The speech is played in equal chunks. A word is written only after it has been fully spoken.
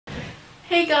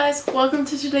Hey guys, welcome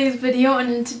to today's video,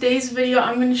 and in today's video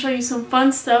I'm going to show you some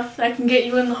fun stuff that can get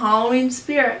you in the Halloween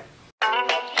spirit.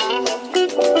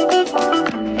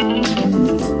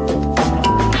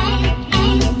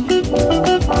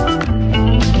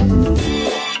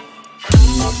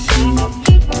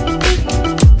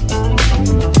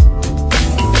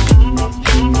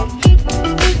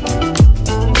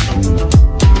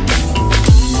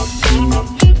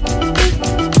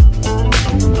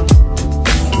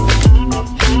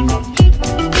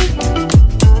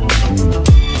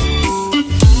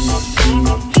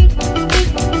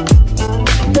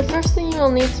 You'll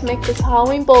need to make this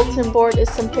Halloween bulletin board is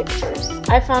some pictures.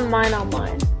 I found mine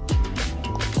online.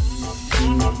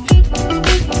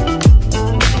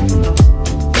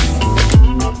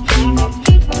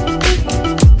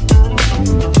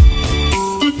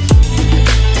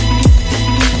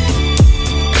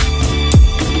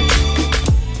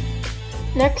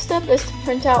 Next step is to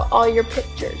print out all your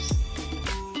pictures.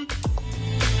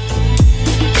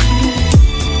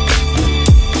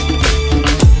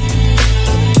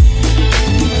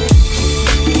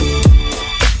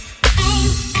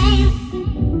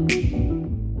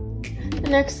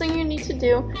 The next thing you need to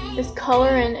do is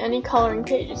color in any coloring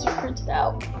pages you printed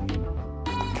out.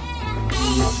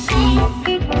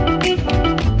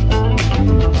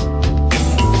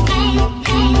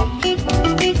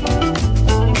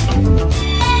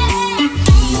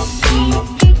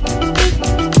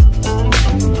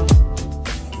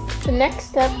 The next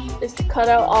step is to cut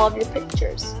out all of your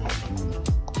pictures.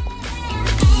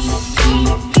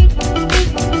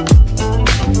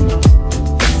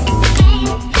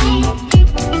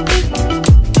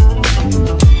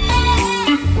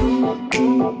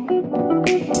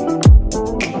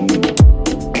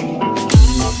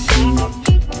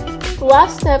 The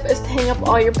last step is to hang up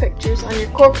all your pictures on your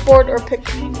corkboard or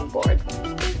picture hanging board.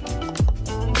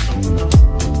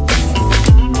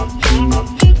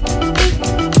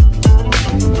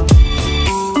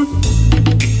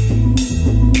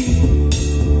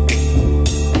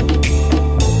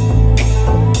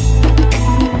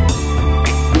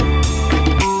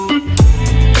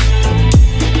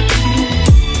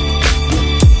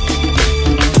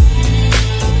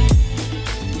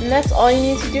 And that's all you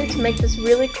need to do to make this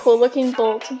really cool looking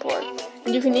bulletin board.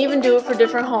 And you can even do it for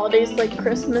different holidays like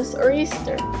Christmas or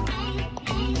Easter.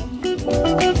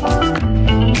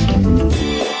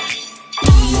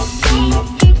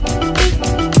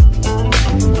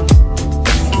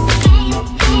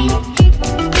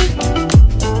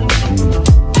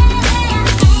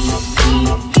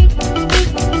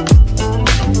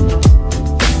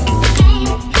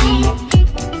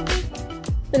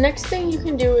 The next thing you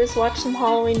can do is watch some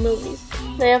Halloween movies.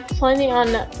 They have plenty on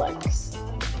Netflix.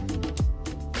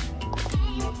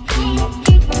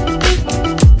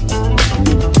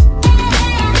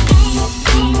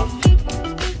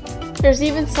 There's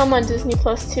even some on Disney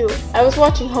Plus too. I was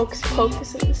watching Hocus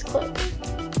Pocus in this clip.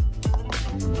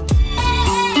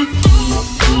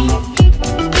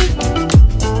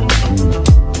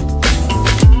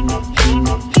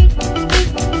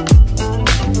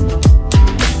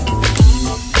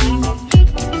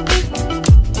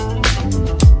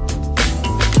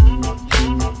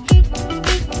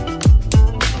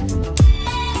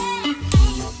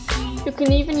 You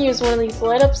can even use one of these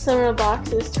light up cinema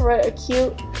boxes to write a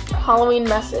cute Halloween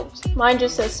message. Mine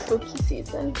just says spooky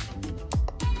season.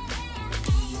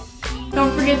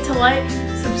 Don't forget to like,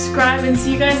 subscribe, and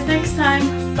see you guys next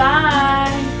time.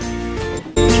 Bye!